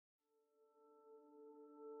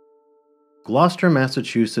Gloucester,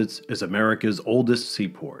 Massachusetts is America's oldest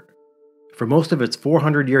seaport. For most of its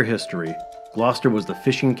 400-year history, Gloucester was the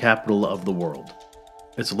fishing capital of the world.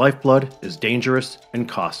 Its lifeblood is dangerous and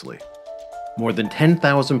costly. More than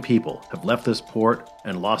 10,000 people have left this port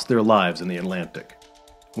and lost their lives in the Atlantic.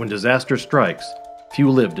 When disaster strikes, few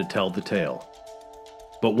live to tell the tale.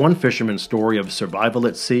 But one fisherman's story of survival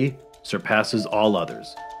at sea surpasses all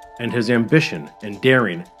others, and his ambition and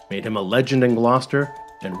daring made him a legend in Gloucester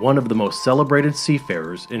and one of the most celebrated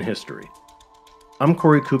seafarers in history. I'm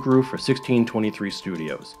Kory Curcuru for 1623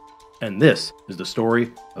 Studios, and this is the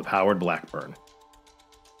story of Howard Blackburn.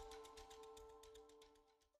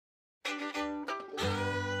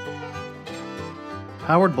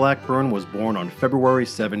 Howard Blackburn was born on February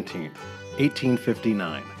 17,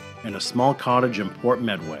 1859, in a small cottage in Port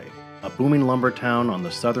Medway, a booming lumber town on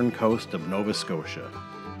the southern coast of Nova Scotia.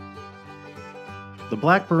 The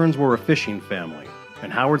Blackburns were a fishing family,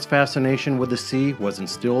 and Howard's fascination with the sea was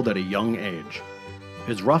instilled at a young age.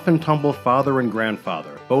 His rough-and-tumble father and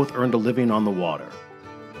grandfather both earned a living on the water.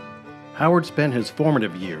 Howard spent his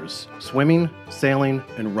formative years swimming, sailing,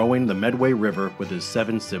 and rowing the Medway River with his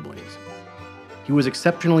 7 siblings. He was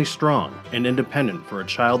exceptionally strong and independent for a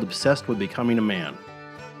child obsessed with becoming a man.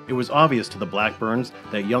 It was obvious to the Blackburns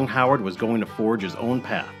that young Howard was going to forge his own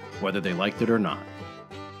path, whether they liked it or not.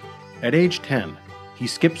 At age 10, he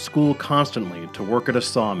skipped school constantly to work at a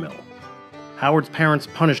sawmill. Howard's parents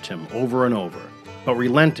punished him over and over, but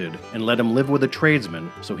relented and let him live with a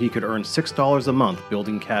tradesman so he could earn $6 a month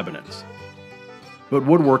building cabinets. But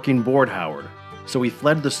woodworking bored Howard, so he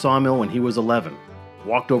fled the sawmill when he was 11,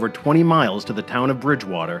 walked over 20 miles to the town of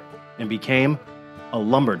Bridgewater, and became a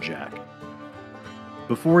lumberjack.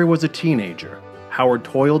 Before he was a teenager, Howard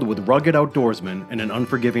toiled with rugged outdoorsmen in an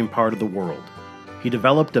unforgiving part of the world. He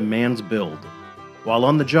developed a man's build. While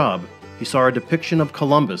on the job, he saw a depiction of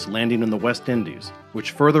Columbus landing in the West Indies,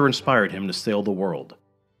 which further inspired him to sail the world.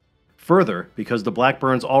 Further, because the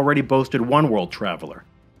Blackburns already boasted one world traveler,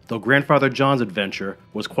 though Grandfather John's adventure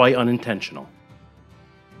was quite unintentional.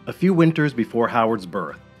 A few winters before Howard's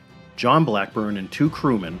birth, John Blackburn and 2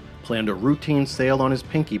 crewmen planned a routine sail on his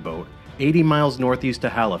Pinky boat 80 miles northeast to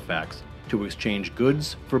Halifax to exchange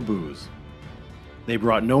goods for booze. They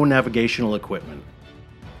brought no navigational equipment.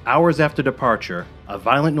 Hours after departure, a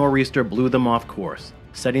violent nor'easter blew them off course,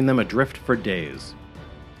 setting them adrift for days.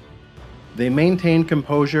 They maintained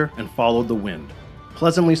composure and followed the wind,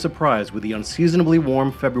 pleasantly surprised with the unseasonably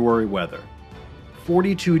warm February weather.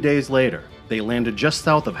 42 days later, they landed just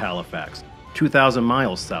south of Halifax, 2,000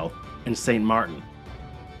 miles south, in St. Martin.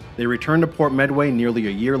 They returned to Port Medway nearly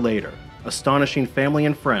a year later, astonishing family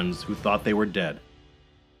and friends who thought they were dead.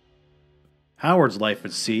 Howard's life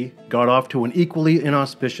at sea got off to an equally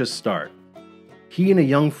inauspicious start. He and a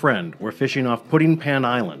young friend were fishing off Pudding Pan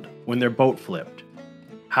Island when their boat flipped.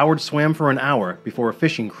 Howard swam for an hour before a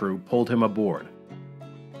fishing crew pulled him aboard.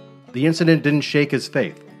 The incident didn't shake his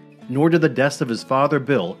faith, nor did the deaths of his father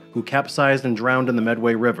Bill, who capsized and drowned in the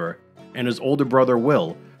Medway River, and his older brother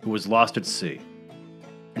Will, who was lost at sea.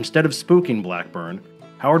 Instead of spooking Blackburn,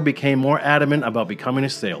 Howard became more adamant about becoming a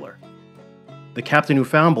sailor. The captain who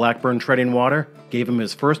found Blackburn treading water gave him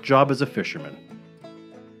his first job as a fisherman.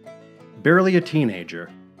 Barely a teenager,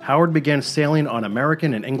 Howard began sailing on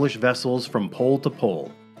American and English vessels from pole to pole,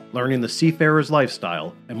 learning the seafarer's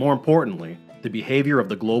lifestyle and, more importantly, the behavior of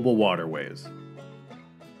the global waterways.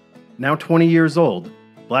 Now 20 years old,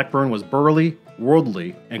 Blackburn was burly,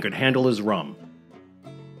 worldly, and could handle his rum.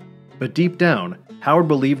 But deep down, Howard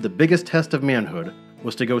believed the biggest test of manhood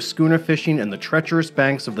was to go schooner fishing in the treacherous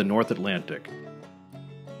banks of the North Atlantic.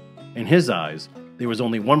 In his eyes, there was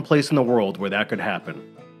only one place in the world where that could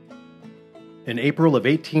happen. In April of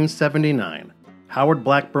 1879, Howard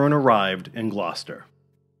Blackburn arrived in Gloucester.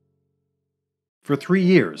 For 3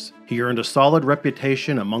 years, he earned a solid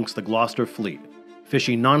reputation amongst the Gloucester fleet,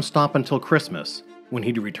 fishing non-stop until Christmas, when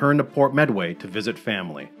he'd return to Port Medway to visit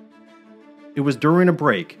family. It was during a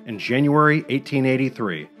break in January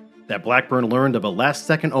 1883 that Blackburn learned of a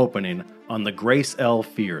last-second opening on the Grace L.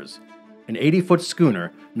 Fears, an 80-foot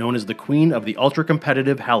schooner known as the Queen of the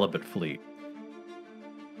ultra-competitive halibut fleet.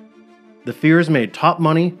 The Fears made top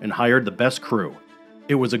money and hired the best crew.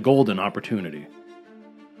 It was a golden opportunity.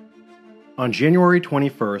 On January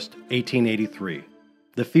 21, 1883,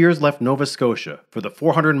 the Fears left Nova Scotia for the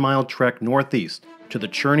 400-mile trek northeast to the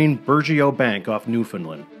churning Burgeo Bank off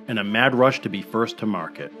Newfoundland in a mad rush to be first to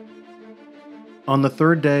market. On the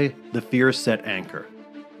 3rd day, the Fears set anchor.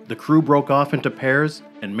 The crew broke off into pairs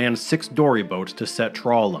and manned 6 dory boats to set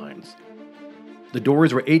trawl lines. The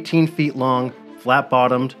dories were 18 feet long,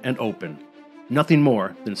 flat-bottomed, and open. Nothing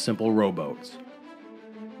more than simple rowboats.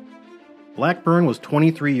 Blackburn was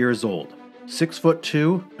 23 years old,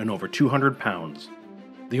 6'2" and over 200 pounds.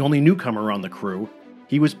 The only newcomer on the crew,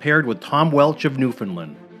 he was paired with Tom Welch of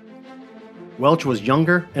Newfoundland. Welch was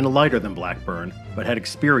younger and lighter than Blackburn, but had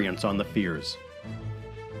experience on the Fears.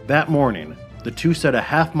 That morning, the two set a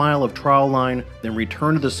half-mile of trawl line, then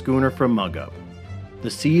returned to the schooner for mug-up. The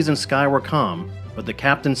seas and sky were calm, but the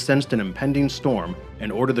captain sensed an impending storm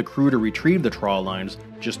and ordered the crew to retrieve the trawl lines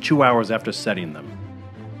just 2 hours after setting them.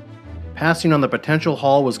 Passing on the potential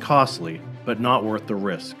haul was costly, but not worth the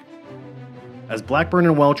risk. As Blackburn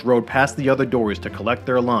and Welch rowed past the other dories to collect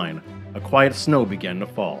their line, a quiet snow began to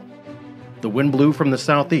fall. The wind blew from the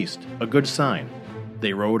southeast, a good sign.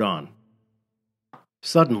 They rowed on.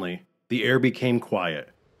 Suddenly, the air became quiet.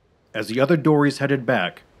 As the other dories headed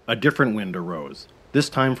back, a different wind arose, this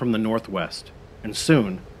time from the northwest, and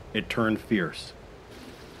soon it turned fierce.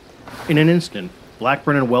 In an instant,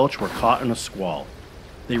 Blackburn and Welch were caught in a squall.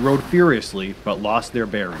 They rowed furiously, but lost their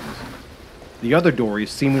bearings. The other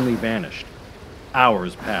dories seemingly vanished.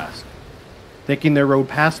 Hours passed. Thinking they rowed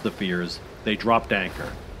past the Fears, they dropped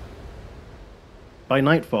anchor. By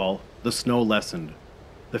nightfall, the snow lessened.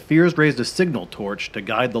 The Fears raised a signal torch to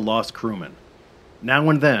guide the lost crewmen. Now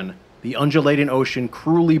and then, the undulating ocean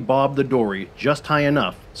cruelly bobbed the dory just high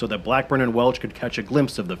enough so that Blackburn and Welch could catch a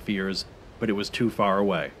glimpse of the Fears, but it was too far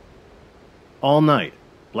away. All night,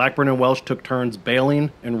 Blackburn and Welch took turns bailing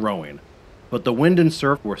and rowing, but the wind and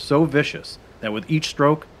surf were so vicious that with each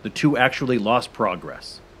stroke, the two actually lost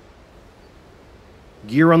progress.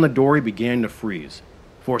 Gear on the dory began to freeze,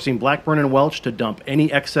 forcing Blackburn and Welch to dump any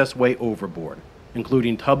excess weight overboard,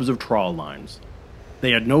 including tubs of trawl lines.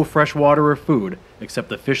 They had no fresh water or food except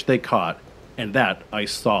the fish they caught, and that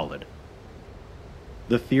ice solid.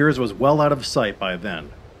 The Fears was well out of sight by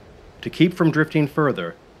then. To keep from drifting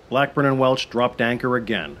further, Blackburn and Welch dropped anchor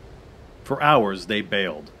again. For hours they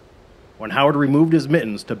bailed. When Howard removed his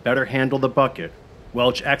mittens to better handle the bucket,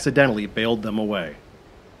 Welch accidentally bailed them away.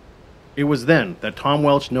 It was then that Tom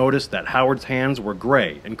Welch noticed that Howard's hands were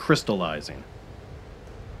gray and crystallizing.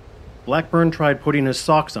 Blackburn tried putting his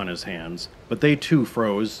socks on his hands, but they too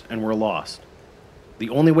froze and were lost. The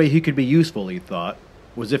only way he could be useful, he thought,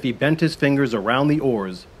 was if he bent his fingers around the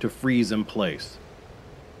oars to freeze in place.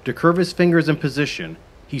 To curve his fingers in position,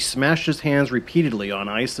 he smashed his hands repeatedly on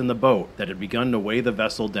ice in the boat that had begun to weigh the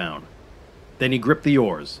vessel down. Then he gripped the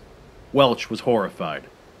oars. Welch was horrified.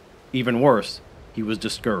 Even worse, he was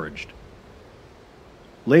discouraged.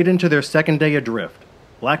 Late into their second day adrift,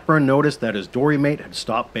 Blackburn noticed that his dory mate had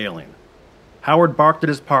stopped bailing. Howard barked at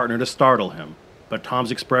his partner to startle him, but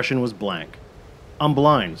Tom's expression was blank. "I'm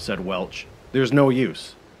blind," said Welch. "There's no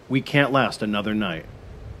use. We can't last another night."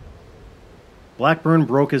 Blackburn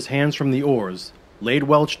broke his hands from the oars, laid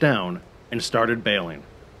Welch down, and started bailing.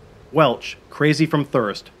 Welch, crazy from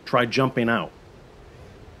thirst, tried jumping out.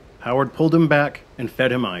 Howard pulled him back and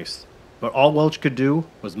fed him ice, but all Welch could do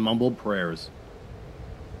was mumble prayers.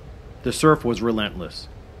 The surf was relentless.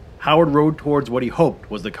 Howard rowed towards what he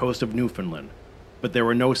hoped was the coast of Newfoundland, but there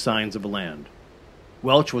were no signs of land.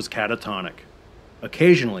 Welch was catatonic.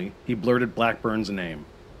 Occasionally, he blurted Blackburn's name.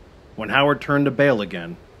 When Howard turned to bail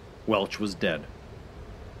again, Welch was dead.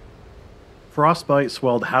 Frostbite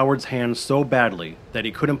swelled Howard's hands so badly that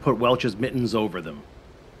he couldn't put Welch's mittens over them.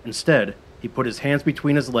 Instead, he put his hands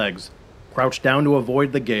between his legs, crouched down to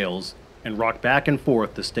avoid the gales, and rocked back and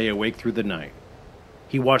forth to stay awake through the night.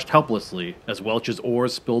 He watched helplessly as Welch's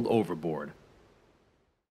oars spilled overboard.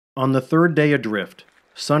 On the third day adrift,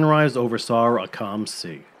 sunrise oversaw a calm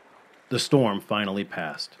sea. The storm finally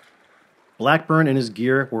passed. Blackburn and his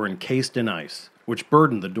gear were encased in ice, which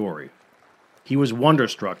burdened the dory. He was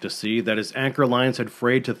wonderstruck to see that his anchor lines had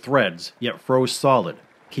frayed to threads, yet froze solid,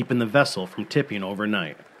 keeping the vessel from tipping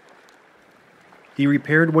overnight. He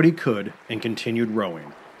repaired what he could and continued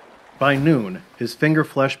rowing. By noon, his finger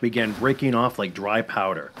flesh began breaking off like dry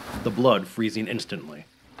powder, the blood freezing instantly.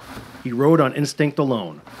 He rowed on instinct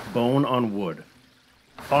alone, bone on wood.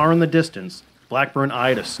 Far in the distance, Blackburn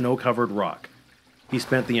eyed a snow-covered rock. He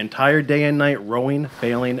spent the entire day and night rowing,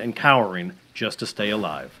 bailing, and cowering just to stay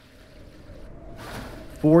alive.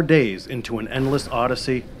 4 days into an endless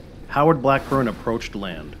odyssey, Howard Blackburn approached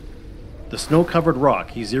land. The snow-covered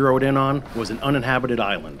rock he zeroed in on was an uninhabited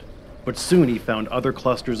island, but soon he found other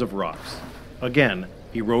clusters of rocks. Again,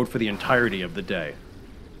 he rowed for the entirety of the day.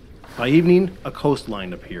 By evening, a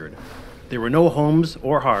coastline appeared. There were no homes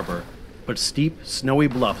or harbor, but steep, snowy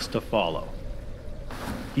bluffs to follow.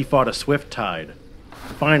 He fought a swift tide.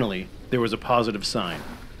 Finally, there was a positive sign.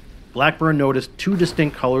 Blackburn noticed 2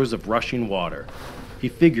 distinct colors of rushing water. He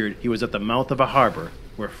figured he was at the mouth of a harbor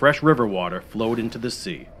where fresh river water flowed into the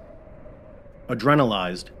sea.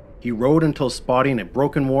 Adrenalized, He rowed until spotting a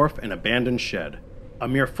broken wharf and abandoned shed, a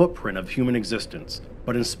mere footprint of human existence,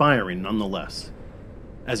 but inspiring nonetheless.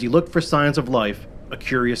 As he looked for signs of life, a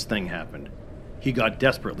curious thing happened. He got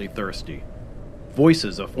desperately thirsty.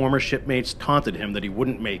 Voices of former shipmates taunted him that he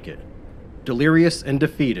wouldn't make it. Delirious and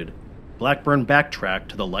defeated, Blackburn backtracked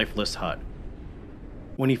to the lifeless hut.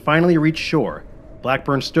 When he finally reached shore,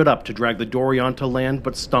 Blackburn stood up to drag the dory onto land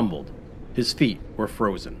but stumbled. His feet were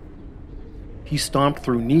frozen. He stomped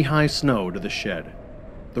through knee-high snow to the shed.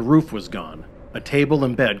 The roof was gone, a table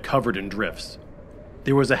and bed covered in drifts.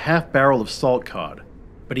 There was a half-barrel of salt cod,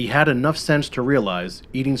 but he had enough sense to realize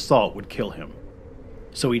eating salt would kill him.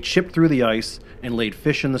 So he chipped through the ice and laid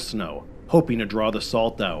fish in the snow, hoping to draw the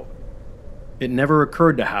salt out. It never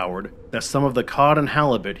occurred to Howard that some of the cod and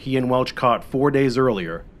halibut he and Welch caught 4 days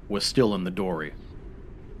earlier was still in the dory.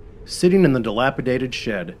 Sitting in the dilapidated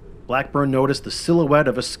shed, Blackburn noticed the silhouette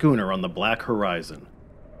of a schooner on the black horizon.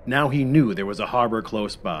 Now he knew there was a harbor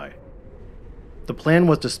close by. The plan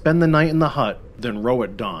was to spend the night in the hut, then row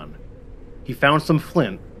at dawn. He found some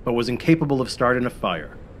flint, but was incapable of starting a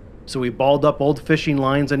fire, so he balled up old fishing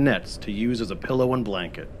lines and nets to use as a pillow and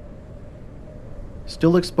blanket.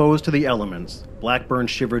 Still exposed to the elements, Blackburn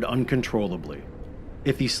shivered uncontrollably.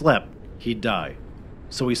 If he slept, he'd die,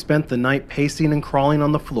 so he spent the night pacing and crawling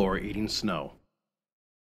on the floor eating snow.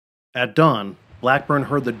 At dawn, Blackburn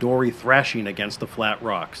heard the dory thrashing against the flat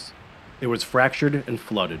rocks. It was fractured and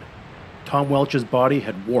flooded. Tom Welch's body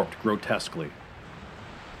had warped grotesquely.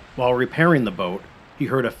 While repairing the boat, he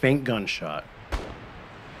heard a faint gunshot.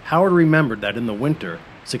 Howard remembered that in the winter,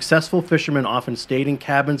 successful fishermen often stayed in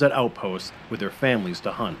cabins at outposts with their families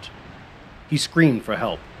to hunt. He screamed for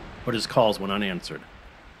help, but his calls went unanswered.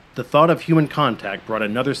 The thought of human contact brought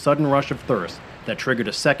another sudden rush of thirst that triggered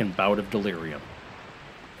a second bout of delirium.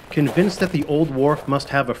 Convinced that the old wharf must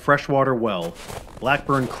have a freshwater well,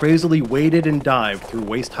 Blackburn crazily waded and dived through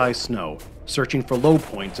waist-high snow, searching for low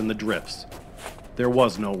points in the drifts. There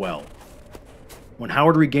was no well. When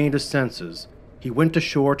Howard regained his senses, he went to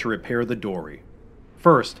shore to repair the dory.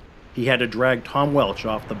 First, he had to drag Tom Welch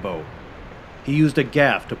off the boat. He used a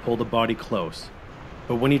gaff to pull the body close,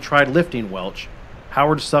 but when he tried lifting Welch,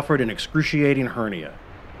 Howard suffered an excruciating hernia.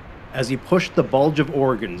 As he pushed the bulge of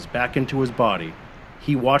organs back into his body,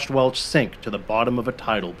 he watched Welch sink to the bottom of a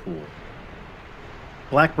tidal pool.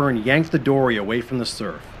 Blackburn yanked the dory away from the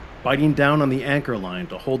surf, biting down on the anchor line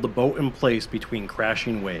to hold the boat in place between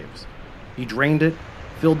crashing waves. He drained it,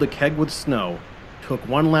 filled the keg with snow, took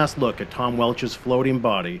one last look at Tom Welch's floating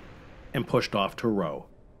body, and pushed off to row.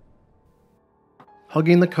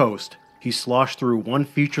 Hugging the coast, he sloshed through one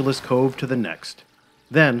featureless cove to the next.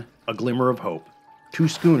 Then, a glimmer of hope. 2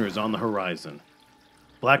 schooners on the horizon.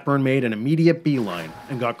 Blackburn made an immediate beeline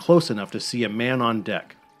and got close enough to see a man on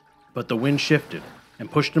deck, but the wind shifted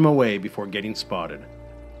and pushed him away before getting spotted.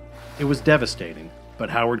 It was devastating,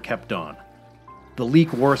 but Howard kept on. The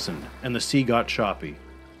leak worsened and the sea got choppy.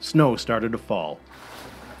 Snow started to fall.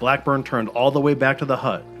 Blackburn turned all the way back to the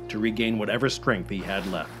hut to regain whatever strength he had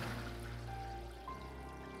left.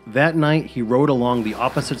 That night he rowed along the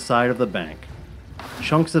opposite side of the bank.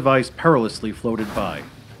 Chunks of ice perilously floated by.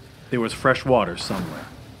 There was fresh water somewhere.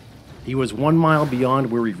 He was 1 mile beyond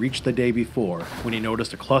where he reached the day before when he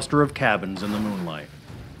noticed a cluster of cabins in the moonlight.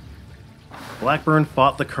 Blackburn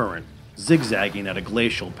fought the current, zigzagging at a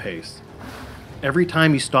glacial pace. Every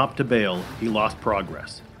time he stopped to bail, he lost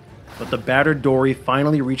progress, but the battered dory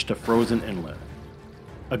finally reached a frozen inlet.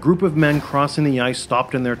 A group of men crossing the ice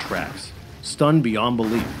stopped in their tracks, stunned beyond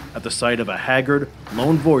belief at the sight of a haggard,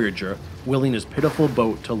 lone voyager willing his pitiful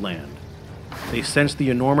boat to land. They sensed the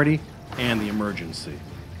enormity and the emergency.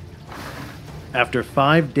 After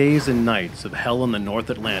 5 days and nights of hell in the North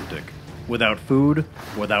Atlantic, without food,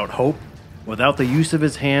 without hope, without the use of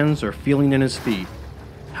his hands or feeling in his feet,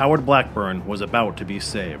 Howard Blackburn was about to be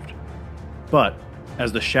saved. But,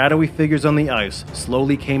 as the shadowy figures on the ice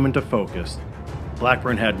slowly came into focus,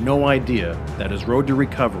 Blackburn had no idea that his road to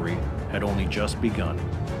recovery had only just begun.